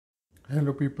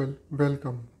Hello people,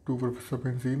 welcome to Professor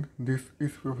Benzene. This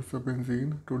is Professor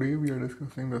Benzene. Today we are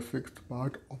discussing the sixth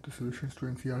part of the solutions to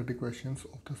NCERT questions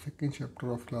of the second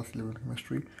chapter of class 11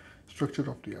 chemistry, structure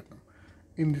of the atom.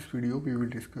 In this video we will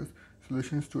discuss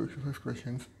solutions to exercise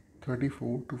questions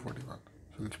 34 to 41.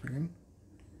 So let's begin.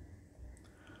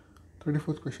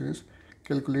 34th question is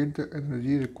calculate the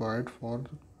energy required for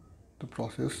the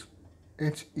process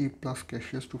He plus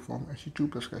gaseous to form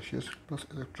He2 plus gaseous plus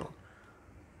electron.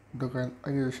 The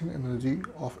ionization energy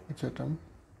of each atom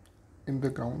in the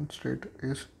ground state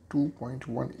is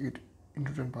 2.18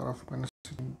 into 10 power of minus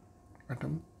 16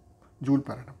 atom joule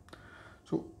per atom.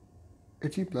 So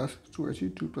He plus to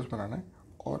He2 plus बनाना है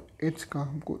और H का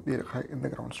हमको दे रखा है in the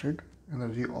ground state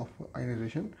energy of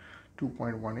ionization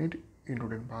 2.18 into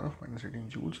 10 power of minus 18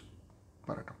 joules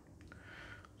per atom.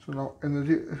 So now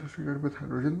energy associated with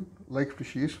hydrogen like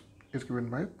species is given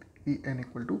by En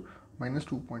equal to minus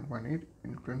 2.18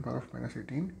 into 10 power of minus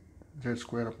 18 z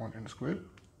square upon n square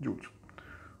joules.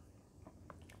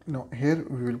 Now here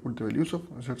we will put the values of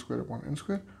z square upon n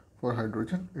square. For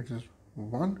hydrogen it is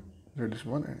 1, z is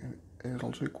 1 and n is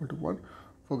also equal to 1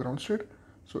 for ground state.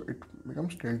 So it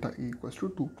becomes delta E equals to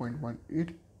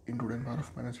 2.18 into 10 power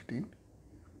of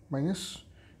minus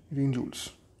 18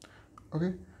 joules.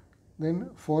 Okay.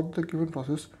 Then for the given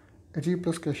process He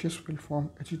plus gaseous will form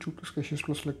He2 plus gaseous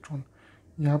plus electron.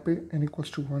 यहाँ पे n equals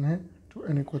to 1 है तो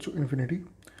n equals to infinity.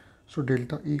 So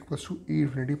delta E equals to E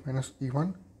infinity minus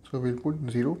E1. So we'll put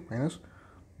 0 minus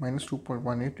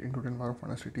 2.18 into 10 power of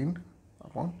minus 18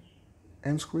 upon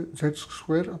n square, z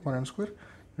square upon n square.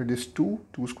 That is 2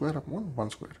 square upon 1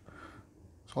 square.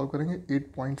 Solve करेंगे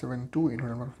 8.72 into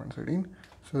 10 power of minus 18.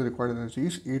 So the required energy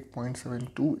is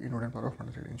 8.72 into 10 power of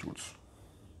minus 18 joules.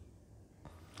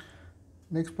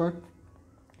 Next part,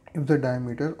 if the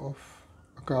diameter of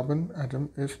a carbon atom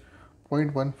is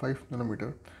 0.15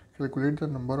 nanometer, calculate the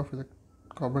number of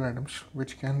carbon atoms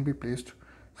which can be placed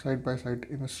side by side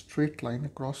in a straight line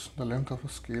across the length of a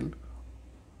scale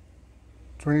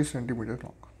 20 centimeter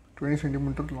long. 20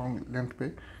 centimeter long length पे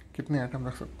कितने atom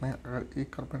रख सकते हैं अगर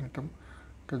एक carbon atom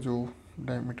का जो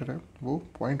diameter है वो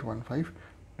 0.15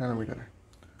 नैनोमीटर है.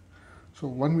 So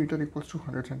 1 meter equals to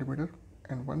 100 centimeter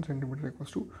and 1 centimeter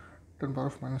equals to 10 power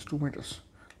of minus 2 meters.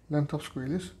 Length of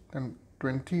scale is then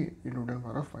 20 into 10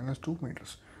 power of minus 2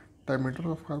 meters. Diameter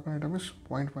of carbon atom is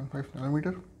 0.15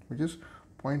 nanometer, which is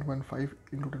 0.15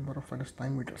 into 10 power of minus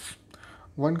 9 meters.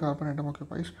 One carbon atom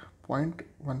occupies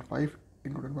 0.15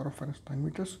 into 10 power of minus 9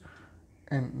 meters,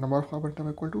 and number of carbon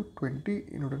atom equal to 20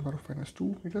 into 10 power of minus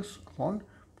 2 meters upon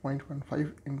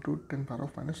 0.15 into 10 power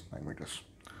of minus 9 meters.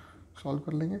 Solve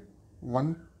कर लेंगे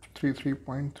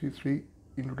 133.33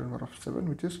 into 10 power of 7,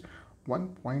 which is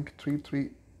 1.33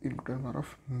 into 10 power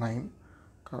of 9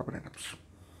 carbon atoms.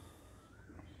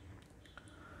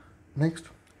 Next,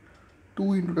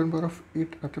 2 into 10 power of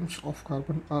 8 atoms of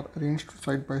carbon are arranged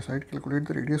side by side. Calculate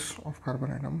the radius of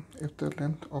carbon atom if the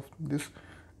length of this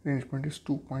arrangement is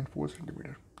 2.4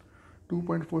 centimeter.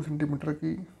 2.4 centimeter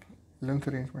की length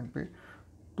arrangement पे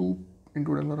 2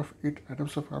 into 10 power of 8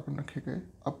 atoms of carbon रखे गए.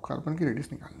 अब carbon की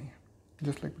radius निकालनी है.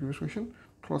 Just like previous question,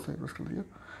 थोड़ा सा रिवर्स कर दिया.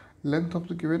 Length of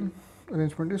the given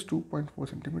arrangement is 2.4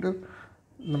 centimeter.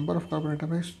 Number of carbon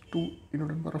atom is 2 into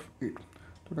 10 power of 8.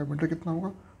 तो diameter कितना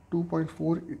होगा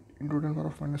 2.4 into 10 power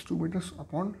of minus 2 meters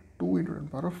upon 2 into 10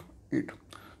 power of 8.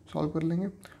 Solve कर लेंगे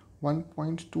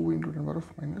 1.2 into 10 power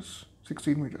of minus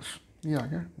 16 meters. ये आ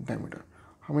गया diameter.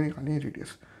 हमें निकालनी है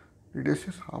radius. Radius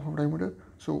is half of diameter.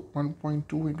 So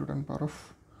 1.2 into 10 power of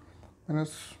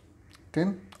minus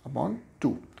 10 upon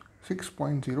 2.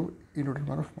 6.0 into 10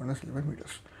 power of minus 11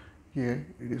 meters. ये है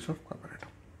radius of carbon atom.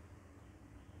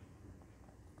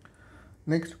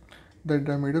 Next, the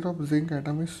diameter of zinc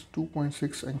atom is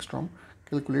 2.6 angstrom.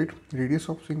 Calculate radius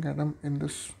of zinc atom in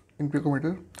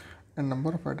picometer and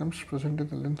number of atoms present in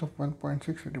the length of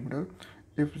 1.6 centimeter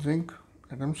if zinc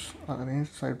atoms are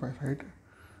arranged side by side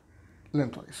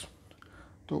lengthwise.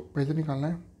 तो पहले निकालना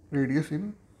है radius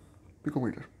in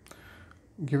picometer.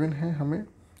 Given है हमें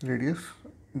radius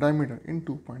diameter in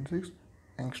 2.6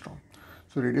 angstrom.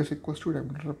 So radius equals to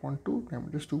diameter upon 2,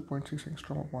 diameter is 2.6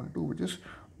 angstrom upon 2, which is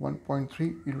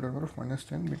 1.3 into 10 power of minus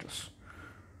 10 meters,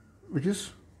 which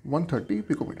is 130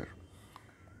 picometer.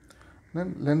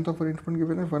 Then length of arrangement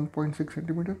given है 1.6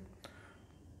 centimeter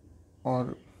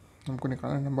और हमको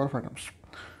निकालना है number of atoms.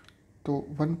 तो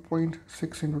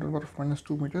 1.6 into 10 power of minus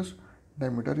 2 meters,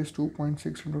 diameter is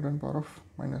 2.6 into 10 power of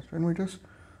minus 10 meters.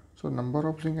 So number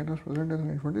of zinc atoms present in the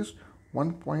arrangement is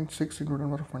 1.6 into 10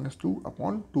 power of minus 2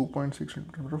 upon 2.6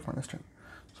 into 10 power of minus 10.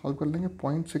 Solve कर लेंगे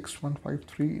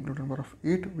 0.6153 into 10 power of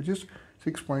 8, which is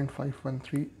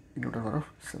 6.513 into 10 power of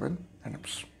 7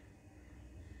 atoms.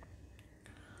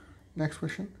 Next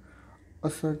question. A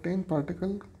certain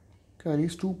particle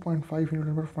carries 2.5 into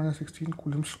 10 power minus 16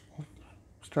 coulombs of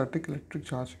static electric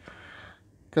charge.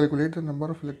 Calculate the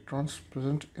number of electrons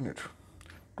present in it.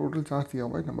 Total charge दिया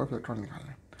हुआ है, number of electrons निकालना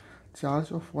है.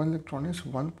 Charge of one electron is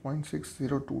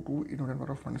 1.6022 into 10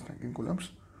 power minus 19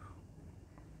 coulombs.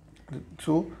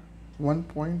 So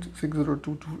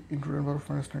 1.6022 into 10 power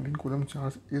minus 19 coulomb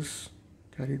charge is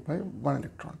carried by one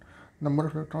electron. Number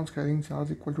of electrons carrying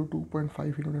charge equal to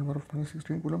 2.5 into 10 power minus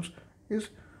 16 coulombs is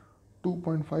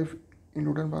 2.5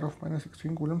 into 10 power minus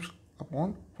 16 coulombs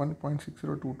upon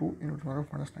 1.6022 into 10 power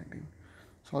minus 19.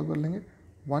 Solve कर लेंगे.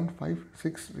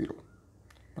 1560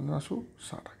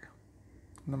 1560 आ गया.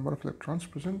 Number of electrons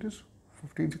present is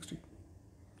 1560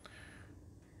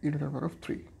 into 10 power of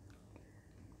 3.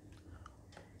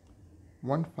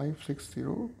 1560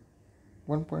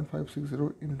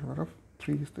 1.560 into 10 power of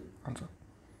 3 is the answer,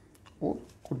 or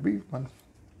could be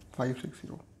 1560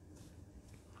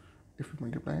 if we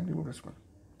multiply and remove decimal.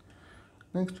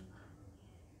 Next,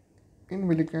 in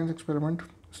Millikan's experiment,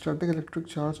 static electric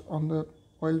charge on the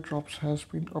oil drops has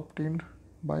been obtained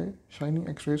by shining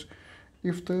X-rays.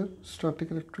 If the static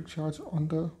electric charge on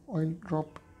the oil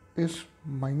drop is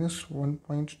minus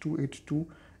 1.282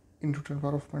 into 10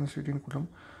 power of minus 18 coulomb,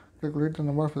 calculate the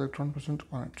number of electrons present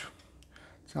on it.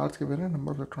 Charge के बिना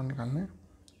number of electron निकालने हैं.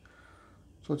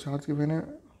 सो charge के बिना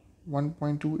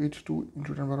 1.282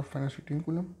 into 10 power of minus 18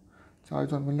 coulomb.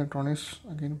 Charge on one electron is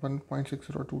again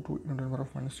 1.6022 into 10 power of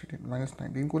minus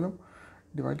 19 coulomb.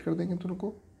 Divide कर देंगे दोनों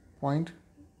को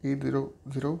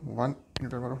 0.8001 into 10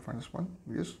 power of minus 1,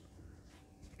 which is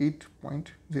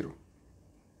 8.0.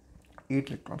 8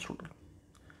 electrons total.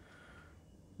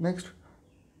 Next,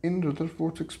 in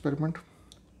Rutherford's experiment,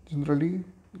 generally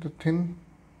the thin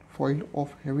foil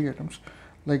of heavy atoms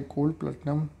like gold,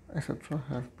 platinum, etc.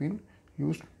 have been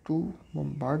used to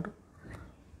bombard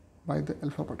by the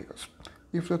alpha particles.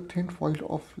 If the thin foil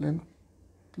of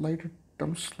light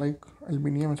atoms like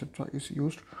aluminium, etc. is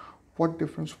used, what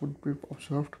difference would be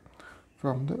observed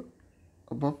from the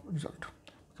above result?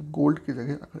 तो gold की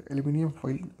जगह अगर aluminium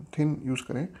foil thin use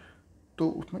करें तो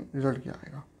उसमें result क्या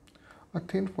आएगा? A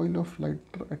thin foil of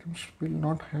lighter atoms will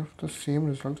not have the same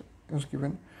result as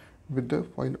given with the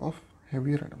foil of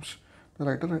heavier atoms. The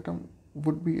lighter atom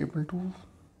would be able to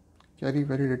carry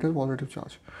very little positive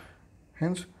charge.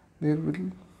 Hence, there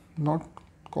will not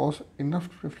cause enough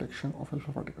reflection of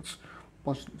alpha particles.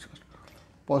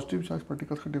 Positive charge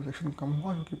particles का deflection कम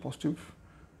होगा क्योंकि positive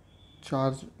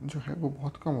charge जो है वो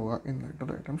बहुत कम होगा in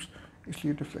lighter items,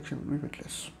 इसलिए deflection will be very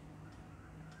less.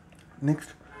 Next,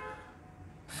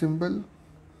 symbol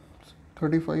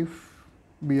 35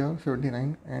 Br79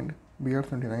 and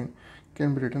Br79 can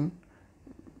be written,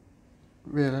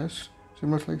 whereas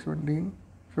symbols like 79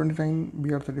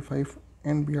 Br35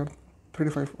 and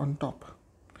Br35 on top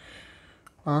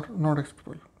are not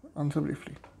acceptable. Answer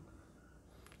briefly.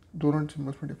 दोनों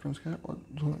symbols में difference क्या है और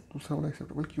दूसरा वाला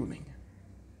acceptable क्यों नहीं है?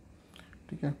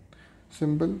 ठीक है.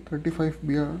 Symbol 35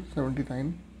 Br79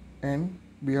 and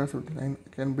Br79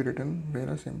 can be written,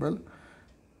 whereas symbol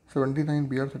 79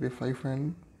 Br35 and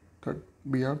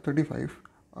Br35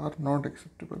 are not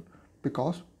acceptable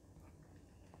because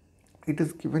it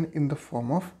is given in the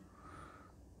form of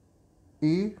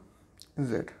A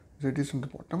Z. Z is in the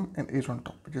bottom and A is on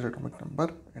top, which is atomic number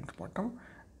at the bottom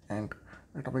and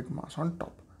atomic mass on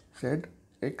top. Z,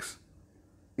 X,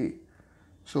 A.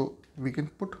 So we can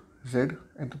put Z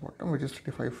at the bottom, which is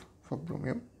 35 for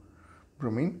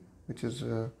bromine, which is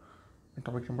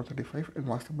atomic number 35 and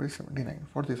mass number is 79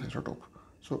 for this isotope.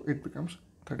 So it becomes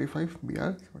 35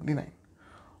 Br79.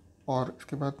 और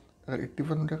इसके बाद अगर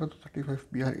 81 हो जाएगा तो 35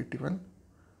 Br81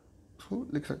 उसको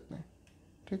लिख सकते हैं.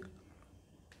 ठीक.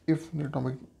 If the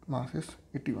atomic mass is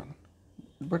 81,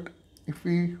 but if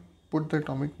we put the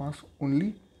atomic mass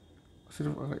only,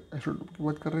 सिर्फ अगर आइसोटोप की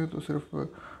बात कर रहे हैं तो सिर्फ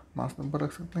मास नंबर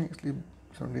रख सकते हैं, इसलिए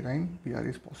 79 Br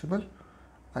is possible.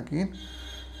 Again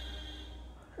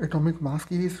atomic mass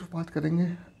की ही सिर्फ बात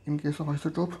करेंगे इन केस ऑफ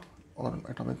आइसोटोप, और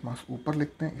एटॉमिक मास ऊपर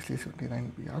लिखते हैं इसलिए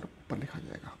 79 Br ऊपर लिखा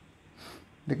जाएगा.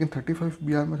 लेकिन 35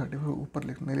 Br में 35 ऊपर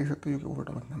नहीं लिख सकते क्योंकि वो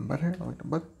एटॉमिक नंबर है, एटॉमिक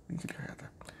नंबर नीचे लिखा जाता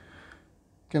है.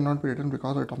 Can not be written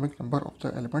because atomic number of the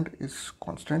element is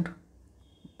constant,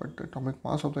 but the atomic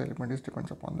mass of the element is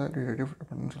depends upon the relative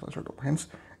dependence of the isotope. Hence,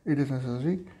 it is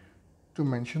necessary to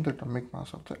mention the atomic mass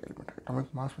of the element. Atomic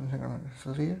mass mention करना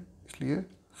necessary है, इसलिए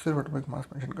सिर्फ atomic mass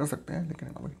mention कर सकते हैं लेकिन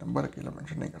atomic number अकेला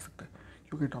mention नहीं कर सकते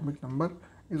क्योंकि atomic number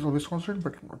is always constant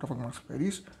but atomic mass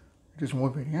varies. It is more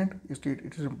variant. इसलिए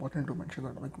it is important to mention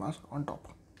the atomic mass on top.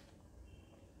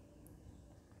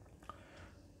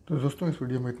 तो दोस्तों इस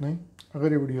वीडियो में इतना ही. अगर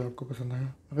ये वीडियो आपको पसंद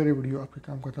आया, अगर ये वीडियो आपके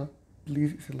काम का था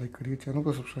प्लीज़ इसे लाइक करिए, चैनल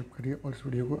को सब्सक्राइब करिए और इस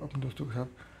वीडियो को अपने दोस्तों के साथ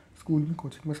स्कूल में,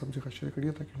 कोचिंग में सब जगह शेयर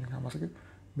करिए ताकि उन्हें काम आ सके।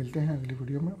 मिलते हैं अगली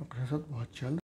वीडियो में आपके साथ बहुत जल्द।